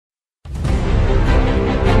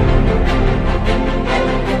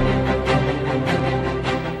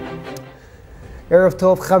Erev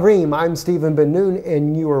Tov Chavrim, I'm Stephen Ben-Nun,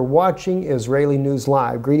 and you are watching Israeli News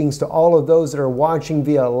Live. Greetings to all of those that are watching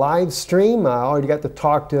via live stream. I already got to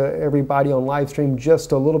talk to everybody on live stream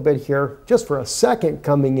just a little bit here, just for a second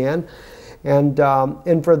coming in. And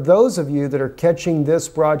for those of you that are catching this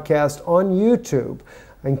broadcast on YouTube,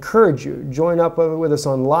 I encourage you, join up with us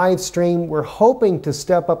on live stream. We're hoping to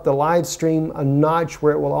step up the live stream a notch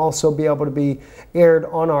where it will also be able to be aired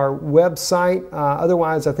on our website.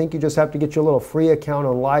 Otherwise, I think you just have to get your little free account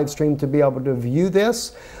on live stream to be able to view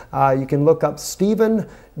this. You can look up Stephen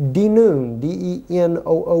Ben-Nun,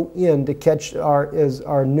 D-E-N-O-O-N, to catch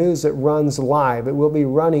our news that runs live. It will be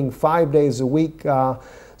running 5 days a week.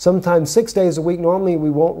 Sometimes 6 days a week. Normally we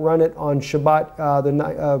won't run it on Shabbat,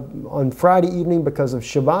 on Friday evening because of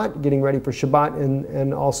Shabbat, getting ready for Shabbat,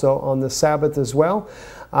 and also on the Sabbath as well.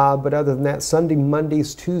 But other than that, Sunday,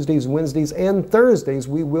 Mondays, Tuesdays, Wednesdays, and Thursdays,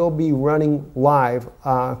 we will be running live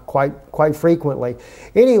quite frequently.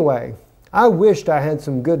 Anyway, I wished I had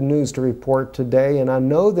some good news to report today, and I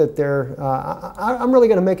know that I'm really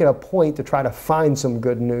going to make it a point to try to find some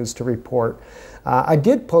good news to report. I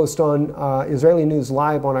did post on Israeli News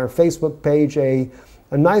Live on our Facebook page a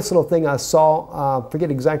nice little thing I saw. Forget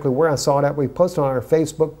exactly where I saw it at. We posted on our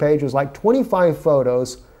Facebook page. It was like 25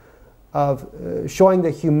 photos of showing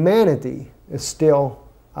that humanity is still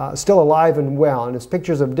alive and well, and it's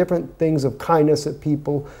pictures of different things of kindness that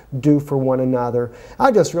people do for one another. I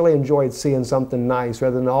just really enjoyed seeing something nice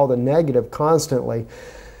rather than all the negative constantly.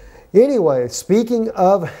 Anyway, speaking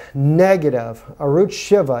of negative, Arutz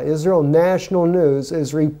Shiva, Israel National News,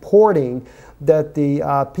 is reporting that the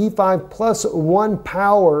P5+1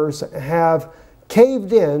 powers have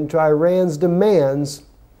caved in to Iran's demands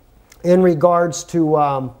in regards to,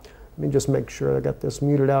 let me just make sure I got this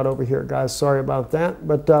muted out over here, guys. Sorry about that.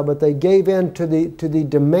 But they gave in to the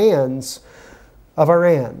demands of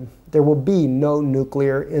Iran. There will be no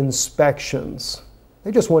nuclear inspections. They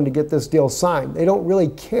just wanted to get this deal signed. They don't really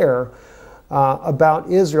care about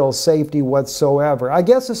Israel's safety whatsoever. I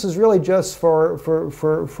guess this is really just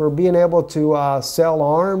for being able to sell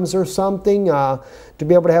arms or something, to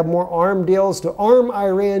be able to have more arm deals, to arm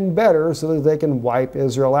Iran better so that they can wipe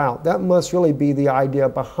Israel out. That must really be the idea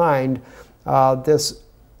behind this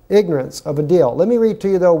ignorance of a deal. Let me read to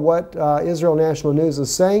you, though, what Israel National News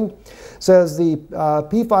is saying. It says the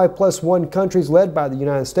P5+1 countries led by the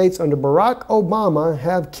United States under Barack Obama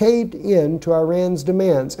have caved in to Iran's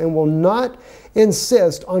demands and will not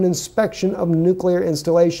insist on inspection of nuclear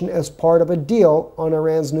installation as part of a deal on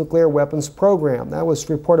Iran's nuclear weapons program. That was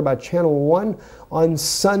reported by Channel 1 on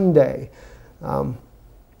Sunday.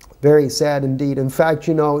 Very sad indeed. In fact,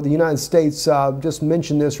 you know, the United States, just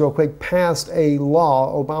mentioned this real quick, passed a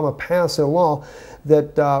law, Obama passed a law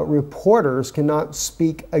that reporters cannot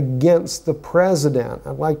speak against the president.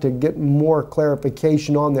 I'd like to get more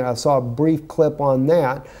clarification on that. I saw a brief clip on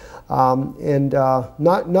that, and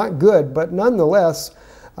not good, but nonetheless,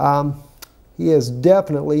 he is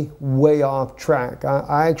definitely way off track.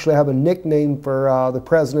 I actually have a nickname for the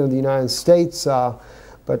President of the United States,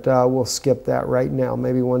 but we'll skip that right now.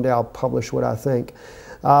 Maybe one day I'll publish what I think.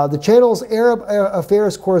 The channel's Arab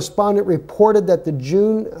Affairs correspondent reported that the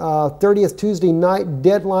June 30th Tuesday night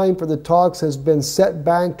deadline for the talks has been set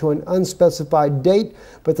back to an unspecified date,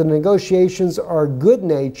 but the negotiations are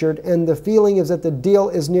good-natured and the feeling is that the deal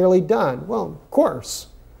is nearly done. Well, of course,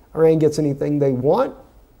 Iran gets anything they want.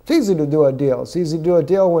 It's easy to do a deal. It's easy to do a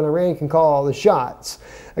deal when Iran can call all the shots.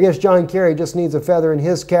 I guess John Kerry just needs a feather in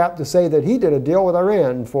his cap to say that he did a deal with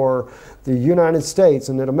Iran for the United States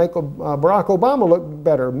and it'll make Barack Obama look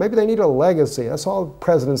better. Maybe they need a legacy. That's all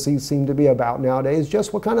presidencies seem to be about nowadays,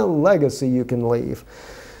 just what kind of legacy you can leave.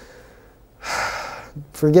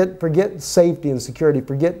 Forget safety and security.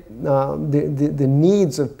 Forget the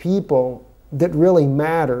needs of people that really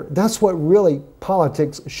matter. That's what really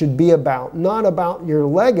politics should be about. Not about your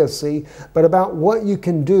legacy, but about what you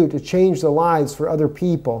can do to change the lives for other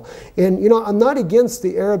people. And, you know, I'm not against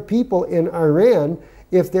the Arab people in Iran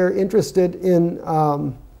if they're interested in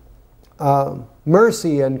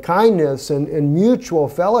mercy and kindness and mutual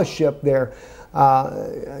fellowship there.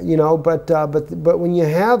 You know, but when you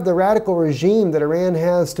have the radical regime that Iran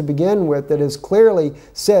has to begin with that has clearly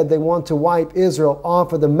said they want to wipe Israel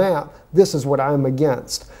off of the map, this is what I'm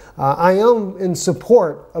against. I am in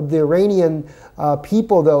support of the Iranian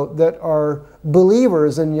people, though, that are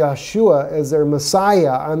believers in Yeshua as their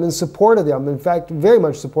Messiah. I'm in support of them. In fact, very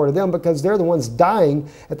much support of them, because they're the ones dying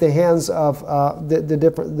at the hands of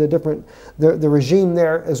the regime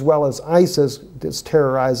there, as well as ISIS that's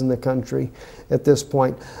terrorizing the country at this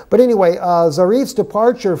point. But anyway, Zarif's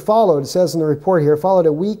departure followed, it says in the report here, followed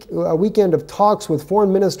a weekend of talks with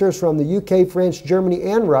foreign ministers from the UK, France, Germany,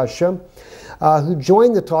 and Russia, who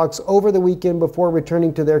joined the talks over the weekend before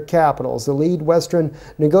returning to their capitals. The lead Western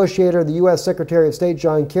negotiator, the U.S. Secretary of State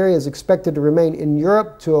John Kerry, is expected to remain in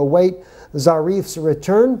Europe to await Zarif's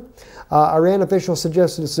return. Iran officials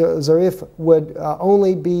suggested Zarif would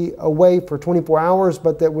only be away for 24 hours,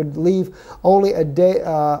 but that would leave only a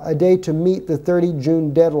day to meet the 30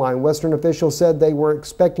 June deadline. Western officials said they were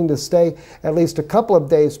expecting to stay at least a couple of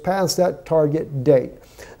days past that target date.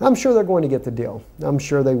 I'm sure they're going to get the deal. I'm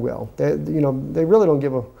sure they will. They really don't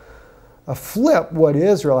give a flip what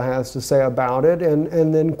Israel has to say about it,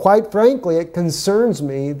 and then quite frankly, it concerns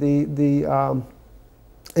me in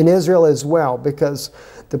Israel as well, because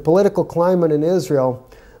the political climate in Israel.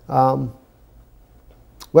 Well,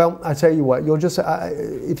 I tell you what, you'll just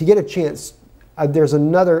if you get a chance, there's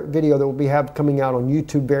another video that will be coming out on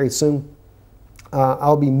YouTube very soon.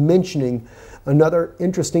 I'll be mentioning another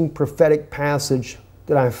interesting prophetic passage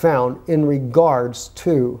that I found in regards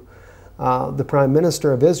to the Prime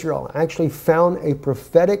Minister of Israel. I actually found a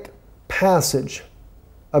prophetic passage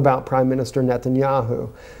about Prime Minister Netanyahu,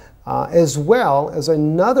 as well as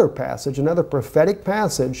another passage, another prophetic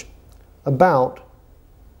passage about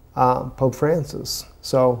Pope Francis.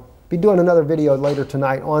 So be doing another video later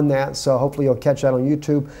tonight on that, so hopefully you'll catch that on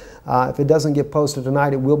YouTube. If it doesn't get posted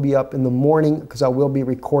tonight, it will be up in the morning, because I will be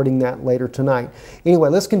recording that later tonight. Anyway,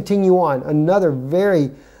 let's continue on. Another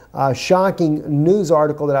very shocking news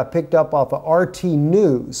article that I picked up off of RT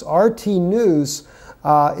News. RT News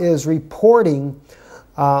is reporting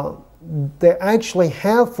they actually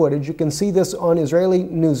have footage. You can see this on Israeli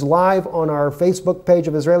News Live on our Facebook page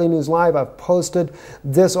of Israeli News Live. I've posted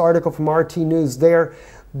this article from RT News there.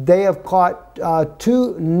 They have caught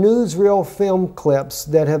two newsreel film clips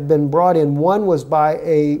that have been brought in. One was by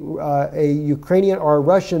a Ukrainian or a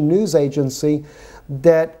Russian news agency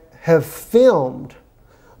that have filmed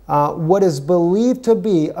what is believed to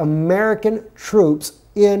be American troops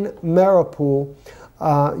in Mariupol,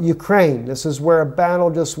 Ukraine. This is where a battle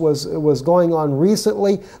just was going on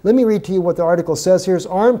recently. Let me read to you what the article says here.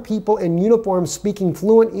 Armed people in uniform speaking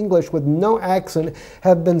fluent English with no accent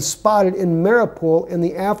have been spotted in Mariupol in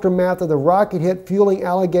the aftermath of the rocket hit, fueling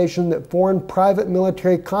allegation that foreign private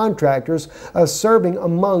military contractors are serving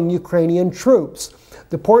among Ukrainian troops.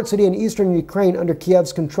 The port city in eastern Ukraine under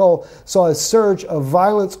Kiev's control saw a surge of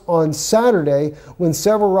violence on Saturday when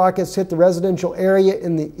several rockets hit the residential area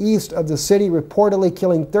in the east of the city, reportedly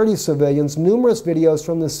killing 30 civilians. Numerous videos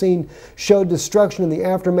from the scene showed destruction in the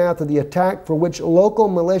aftermath of the attack, for which local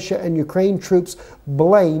militia and Ukraine troops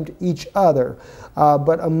blamed each other.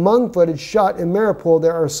 But among footage shot in Mariupol,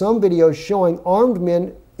 there are some videos showing armed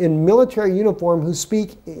men in military uniform who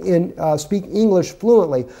speak English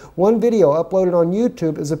fluently. One video uploaded on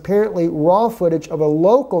YouTube is apparently raw footage of a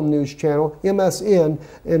local news channel, MSN,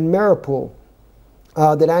 in Mariupol,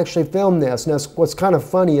 that actually filmed this. Now, what's kind of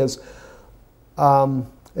funny is, let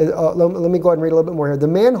me go ahead and read a little bit more here. The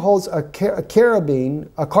man holds a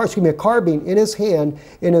carbine in his hand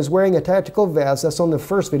and is wearing a tactical vest. That's on the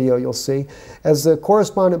first video you'll see. As the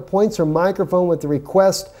correspondent points her microphone with the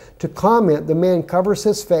request to comment, the man covers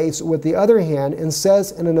his face with the other hand and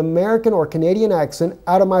says in an American or Canadian accent,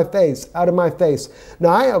 "Out of my face, out of my face." Now,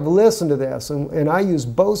 I have listened to this, and I use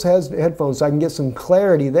Bose headphones so I can get some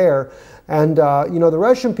clarity there. And, you know, the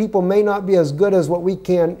Russian people may not be as good as what we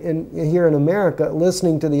can here in America,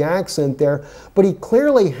 listening to the accent there, but he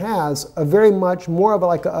clearly has a very much more of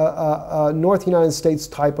like a North United States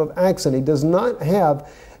type of accent. He does not have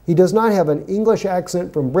an English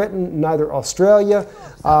accent from Britain, neither Australia.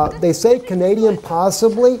 They say Canadian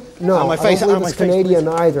possibly. No, I don't believe it's Canadian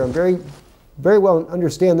either. I'm very well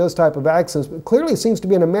understand those type of accents, but clearly seems to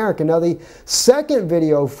be an American. Now, the second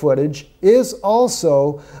video footage is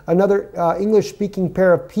also another English-speaking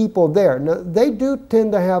pair of people there. Now, they do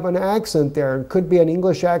tend to have an accent there. It could be an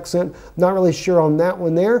English accent. Not really sure on that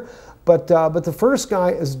one there. But the first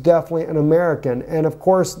guy is definitely an American. And of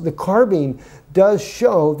course, the carbine does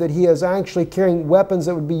show that he is actually carrying weapons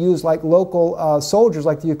that would be used like local soldiers,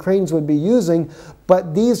 like the Ukrainians would be using.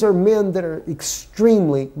 But these are men that are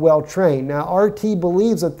extremely well trained. Now, RT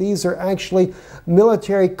believes that these are actually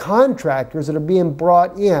military contractors that are being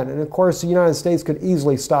brought in. And of course, the United States could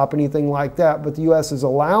easily stop anything like that, but the U.S. is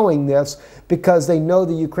allowing this because they know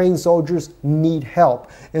the Ukraine soldiers need help.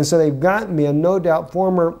 And so they've got men, no doubt,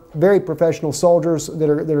 former very professional soldiers that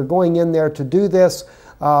are going in there to do this.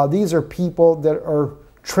 These are people that are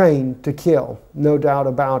trained to kill, no doubt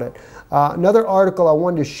about it. Another article I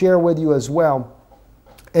wanted to share with you as well.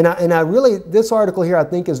 And I really, this article here I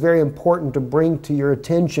think is very important to bring to your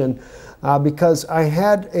attention because I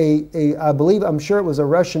had I believe, I'm sure it was a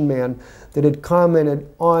Russian man that had commented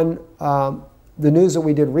on the news that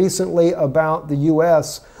we did recently about the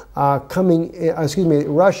U.S.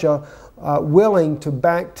 Russia willing to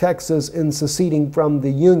back Texas in seceding from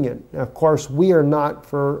the Union. Now, of course, we are not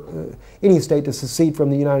for any state to secede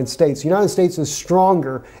from the United States. The United States is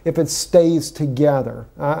stronger if it stays together.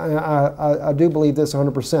 I do believe this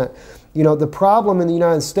 100%. You know, the problem in the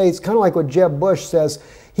United States, kind of like what Jeb Bush says,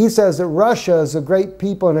 he says that Russia is a great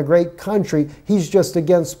people and a great country. He's just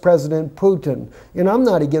against President Putin. And I'm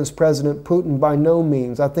not against President Putin by no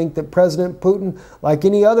means. I think that President Putin, like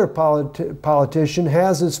any other politician,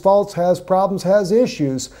 has his faults, has problems, has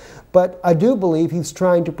issues. But I do believe he's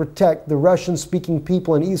trying to protect the Russian-speaking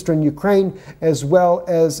people in eastern Ukraine as well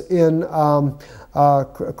as in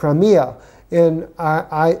Crimea. And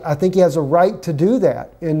I think he has a right to do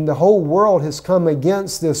that. And the whole world has come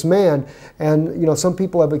against this man. And, you know, some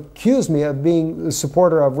people have accused me of being a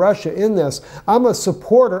supporter of Russia in this. I'm a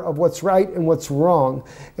supporter of what's right and what's wrong.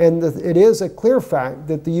 And it is a clear fact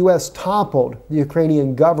that the U.S. toppled the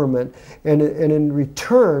Ukrainian government. And in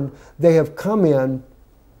return, they have come in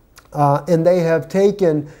and they have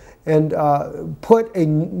taken and put a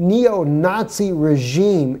neo-Nazi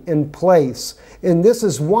regime in place. And this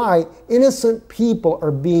is why innocent people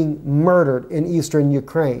are being murdered in eastern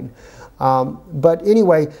Ukraine. But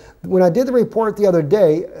anyway, when I did the report the other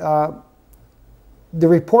day, the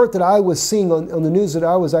report that I was seeing on the news that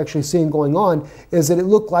I was actually seeing going on is that it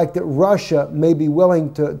looked like that Russia may be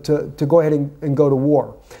willing to go ahead and go to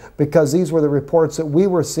war. Because these were the reports that we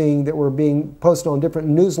were seeing that were being posted on different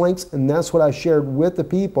news links, and that's what I shared with the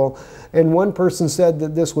people. And one person said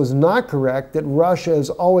that this was not correct, that Russia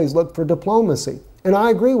has always looked for diplomacy. And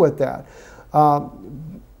I agree with that.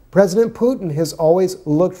 President Putin has always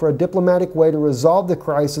looked for a diplomatic way to resolve the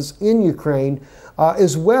crisis in Ukraine,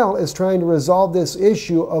 as well as trying to resolve this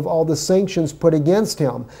issue of all the sanctions put against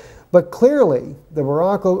him. But clearly, the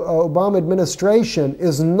Barack Obama administration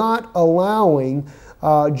is not allowing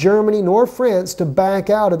Germany nor France to back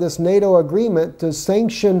out of this NATO agreement to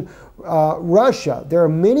sanction Russia. There are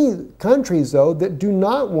many countries, though, that do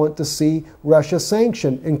not want to see Russia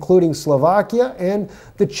sanctioned, including Slovakia and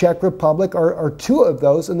the Czech Republic are two of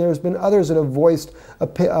those, and there's been others that have voiced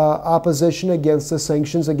opposition against the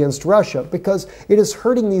sanctions against Russia because it is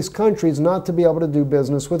hurting these countries not to be able to do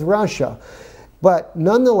business with Russia. But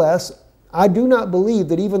nonetheless, I do not believe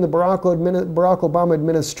that even the Barack Obama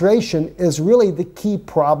administration is really the key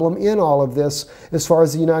problem in all of this as far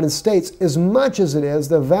as the United States, as much as it is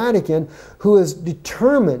the Vatican, who is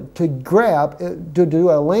determined to do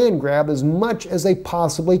a land grab as much as they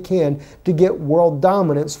possibly can to get world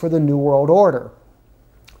dominance for the New World Order.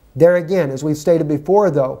 There again, as we've stated before,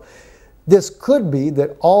 though, this could be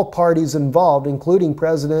that all parties involved, including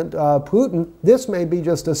President Putin, this may be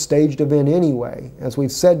just a staged event anyway. As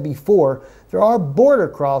we've said before, there are border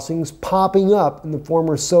crossings popping up in the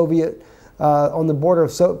former Soviet, on the border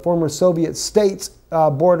of former Soviet states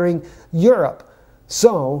bordering Europe.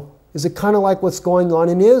 So, is it kind of like what's going on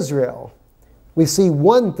in Israel? We see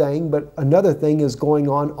one thing, but another thing is going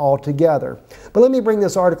on altogether. But let me bring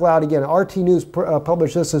this article out again. RT News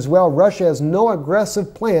published this as well. Russia has no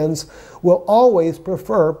aggressive plans, will always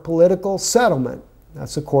prefer political settlement.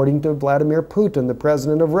 That's according to Vladimir Putin, the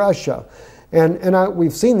president of Russia. And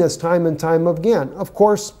we've seen this time and time again. Of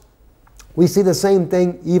course, we see the same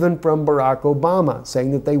thing even from Barack Obama,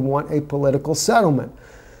 saying that they want a political settlement.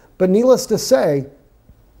 But needless to say,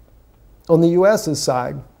 on the U.S.'s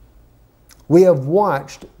side, we have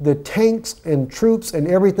watched the tanks and troops and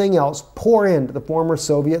everything else pour into the former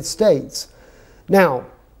Soviet states. Now,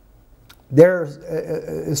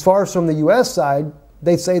 as far as from the U.S. side,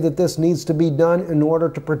 they say that this needs to be done in order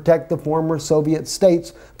to protect the former Soviet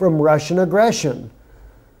states from Russian aggression.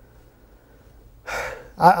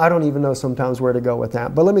 I don't even know sometimes where to go with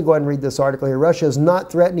that. But let me go ahead and read this article here. Russia is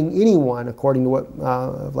not threatening anyone, according to what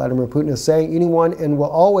Vladimir Putin is saying, anyone, and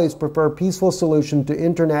will always prefer peaceful solution to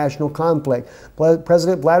international conflict.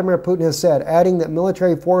 President Vladimir Putin has said, adding that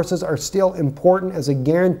military forces are still important as a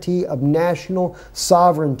guarantee of national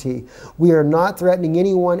sovereignty. We are not threatening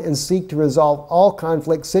anyone and seek to resolve all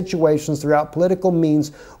conflict situations throughout political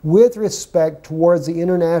means with respect towards the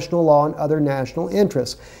international law and other national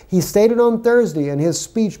interests. He stated on Thursday in his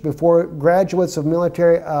speech before graduates of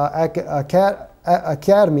military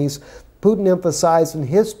academies, Putin emphasized in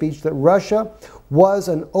his speech that Russia was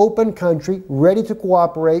an open country ready to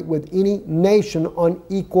cooperate with any nation on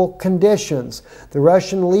equal conditions. The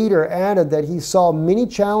Russian leader added that he saw many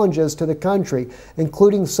challenges to the country,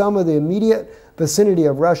 including some of the immediate vicinity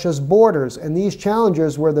of Russia's borders, and these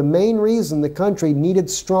challenges were the main reason the country needed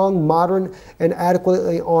strong, modern, and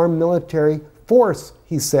adequately armed military force,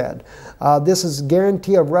 he said. This is a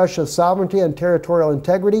guarantee of Russia's sovereignty and territorial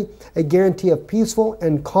integrity, a guarantee of peaceful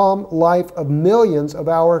and calm life of millions of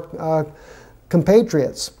our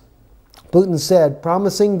compatriots. Putin said,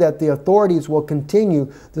 promising that the authorities will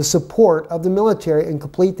continue the support of the military and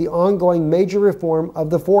complete the ongoing major reform of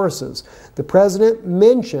the forces. The president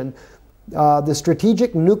mentioned the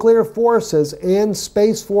strategic nuclear forces and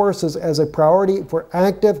space forces as a priority for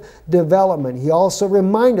active development. He also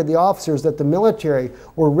reminded the officers that the military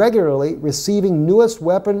were regularly receiving newest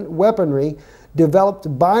weaponry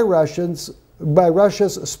developed by Russia's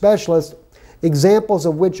specialists, examples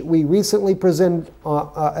of which we recently presented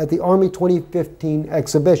at the Army 2015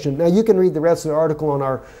 exhibition. Now you can read the rest of the article on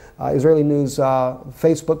our Israeli News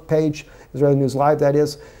Facebook page, Israeli News Live that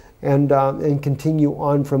is, and continue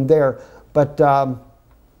on from there. But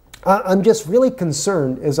I'm just really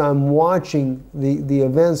concerned as I'm watching the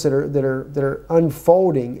events that are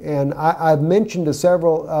unfolding. And I've mentioned to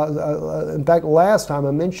several, in fact, last time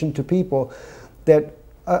I mentioned to people that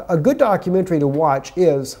a good documentary to watch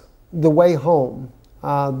is The Way Home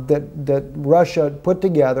that Russia put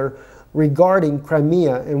together regarding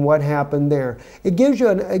Crimea and what happened there. It gives you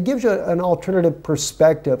an alternative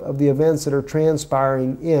perspective of the events that are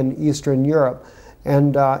transpiring in Eastern Europe.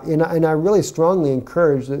 And I really strongly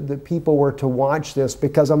encourage that people were to watch this,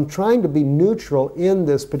 because I'm trying to be neutral in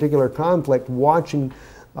this particular conflict, watching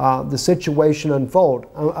the situation unfold.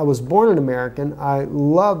 I was born an American. I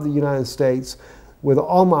love the United States with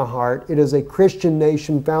all my heart. It is a Christian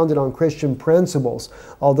nation founded on Christian principles.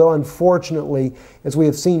 Although unfortunately, as we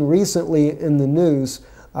have seen recently in the news,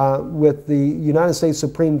 with the United States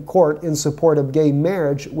Supreme Court in support of gay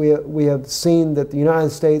marriage, we have seen that the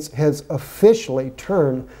United States has officially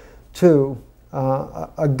turned to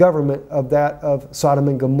a government of Sodom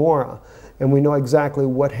and Gomorrah. And we know exactly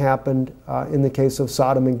what happened in the case of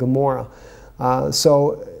Sodom and Gomorrah.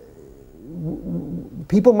 So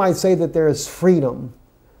people might say that there is freedom,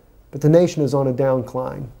 but the nation is on a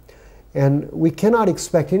downcline. And we cannot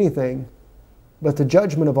expect anything but the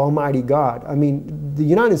judgment of Almighty God. I mean, the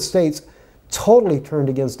United States totally turned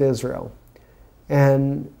against Israel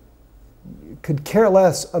and could care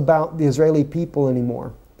less about the Israeli people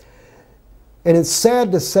anymore. And it's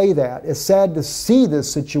sad to say that. It's sad to see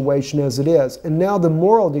this situation as it is. And now the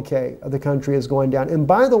moral decay of the country is going down. And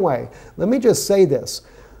by the way, let me just say this.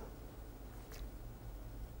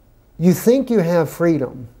 You think you have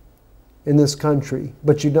freedom in this country,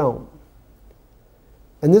 but you don't.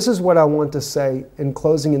 And this is what I want to say in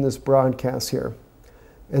closing in this broadcast here.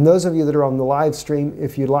 And those of you that are on the live stream,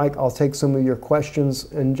 if you'd like, I'll take some of your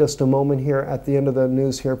questions in just a moment here at the end of the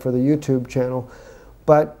news here for the YouTube channel.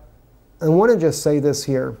 But I want to just say this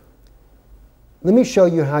here. Let me show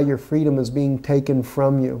you how your freedom is being taken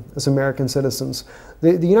from you as American citizens.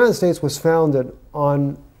 The United States was founded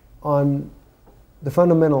on the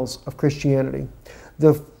fundamentals of Christianity.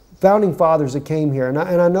 The founding fathers that came here, and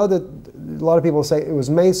I know that a lot of people say it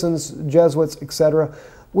was Masons, Jesuits, etc.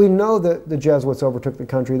 We know that the Jesuits overtook the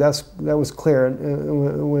country. That was clear.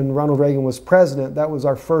 And when Ronald Reagan was president, that was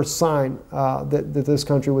our first sign that this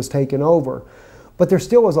country was taken over. But there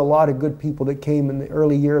still was a lot of good people that came in the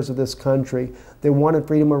early years of this country. They wanted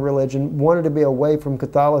freedom of religion, wanted to be away from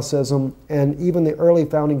Catholicism, and even the early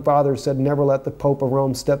founding fathers said, never let the Pope of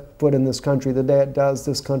Rome step foot in this country. The day it does,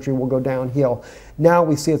 this country will go downhill. Now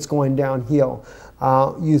we see it's going downhill.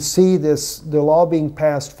 You see the law being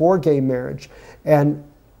passed for gay marriage. And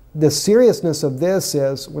the seriousness of this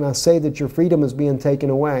is, when I say that your freedom is being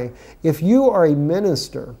taken away, if you are a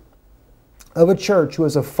minister of a church who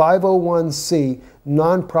is a 501c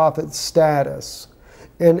nonprofit status,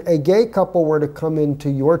 and a gay couple were to come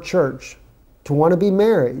into your church to want to be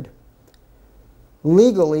married,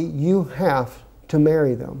 legally you have to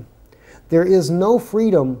marry them. There is no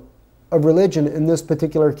freedom of religion in this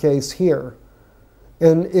particular case here.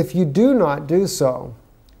 And if you do not do so,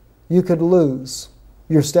 you could lose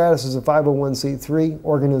your status as a 501c3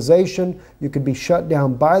 organization. You could be shut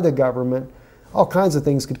down by the government. All kinds of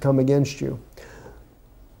things could come against you.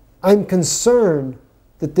 I'm concerned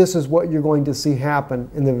that this is what you're going to see happen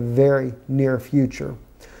in the very near future.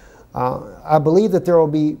 I believe that there will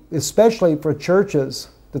be, especially for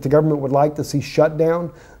churches that the government would like to see shut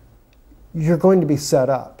down, you're going to be set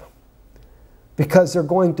up because they're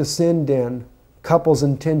going to send in couples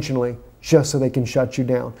intentionally just so they can shut you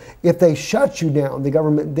down. If they shut you down, the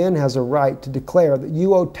government then has a right to declare that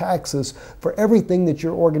you owe taxes for everything that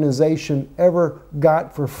your organization ever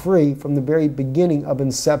got for free from the very beginning of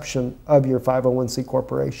inception of your 501c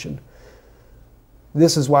corporation.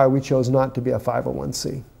 This is why we chose not to be a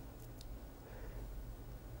 501c.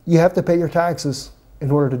 You have to pay your taxes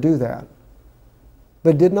in order to do that.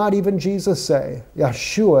 But did not even Jesus say,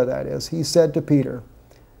 Yeshua that is, he said to Peter,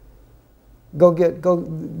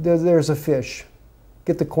 there's a fish.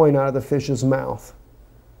 Get the coin out of the fish's mouth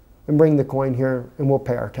and bring the coin here and we'll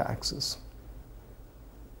pay our taxes.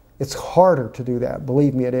 It's harder to do that.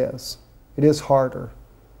 Believe me, it is. It is harder.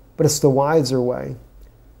 But it's the wiser way.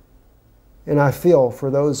 And I feel for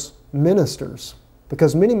those ministers,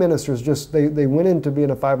 because many ministers just, they went into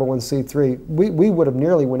being a 501c3. We would have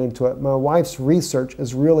nearly went into it. My wife's research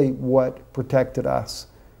is really what protected us.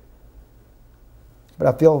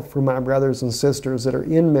 But I feel for my brothers and sisters that are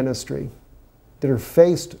in ministry, that are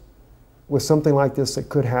faced with something like this that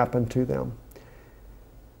could happen to them.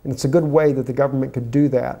 And it's a good way that the government could do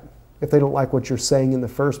that if they don't like what you're saying in the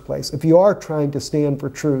first place. If you are trying to stand for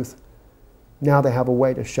truth, now they have a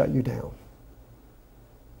way to shut you down.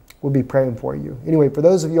 We'll be praying for you. Anyway, for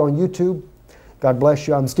those of you on YouTube, God bless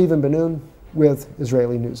you. I'm Stephen Ben-Nun with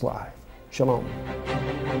Israeli News Live. Shalom.